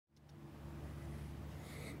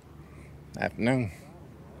Afternoon.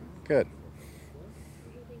 Good.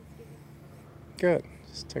 Good.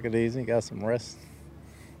 Just took it easy. Got some rest.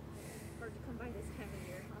 Hard to come by this time of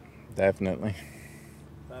year, huh? Definitely.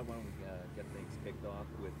 Todd, why don't we get things kicked off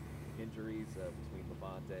with injuries between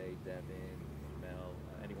Levante, Devin,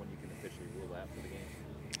 Jamel, anyone you can officially rule out for the game?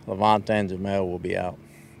 Levante and Jamel will be out.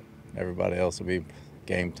 Everybody else will be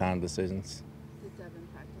game time decisions. Did Devin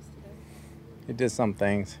practice today? He did some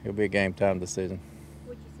things. He'll be a game time decision.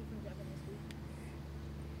 What did you see from Devin this week?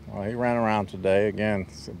 Well, he ran around today. Again,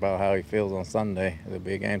 it's about how he feels on Sunday. It'll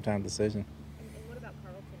be a game time decision. And what about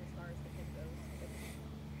Carlton as far as the pick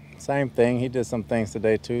goes? Same thing. He did some things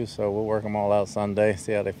today too, so we'll work them all out Sunday.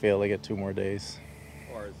 See how they feel. They get 2 more days.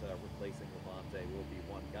 As far as replacing Levante, will it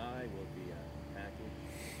be one guy? Will it be a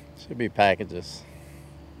package? Should be packages.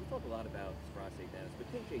 We talk a lot about Strassi Dennis, but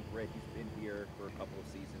KJ Britt, he's been here for a couple of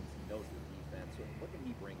seasons. He knows the defense. So what can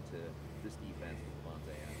he bring to this defense with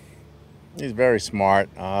Levante out? He's very smart.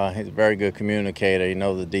 He's a very good communicator. He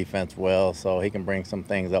knows the defense well, so he can bring some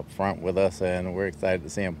things up front with us, and we're excited to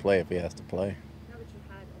see him play if he has to play. Now that you've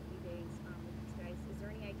had a few days with these guys, is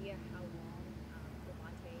there any idea how long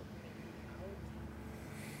Levante may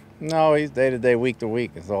be out? No, he's day-to-day,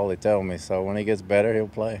 week-to-week is all they tell me. So when he gets better, he'll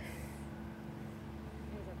play. And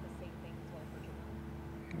is that the same thing as well for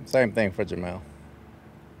Jamel? Same thing for Jamel.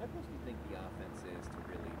 How close do you think the offense is to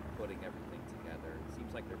really putting everything together? It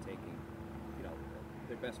seems like they're taking,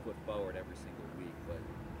 their best foot forward every single week. But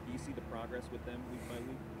do you see the progress with them week by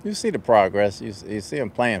week? You see the progress. You see them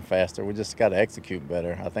playing faster. We just got to execute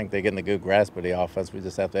better. I think they're getting a good grasp of the offense. We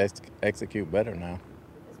just have to execute better now.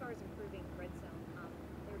 As far as improving red zone,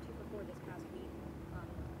 they were 2 for 4 this past week.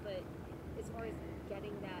 But as far as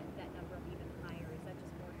getting that number up even higher, is that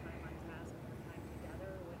just more time on task, more time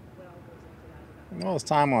together? What all goes into that? Well, it's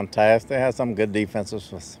time on task. They had some good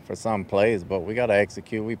defenses for some plays, but we got to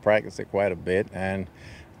execute. We practice it quite a bit, and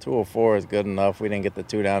 204 is good enough. We didn't get the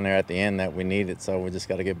 2 down there at the end that we needed, so we just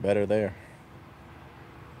got to get better there.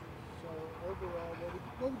 So overall,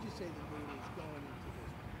 what would you say the mood is going into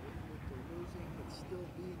this? With the losing, but still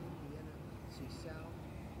being in the NFC South.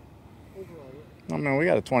 Overall, I mean, we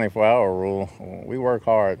got a 24-hour rule. We work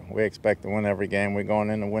hard. We expect to win every game. We're going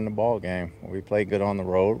in to win the ball game. We play good on the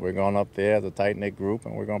road. We're going up there as a tight-knit group,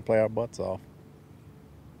 and we're going to play our butts off.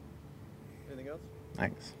 Anything else?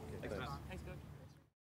 Thanks.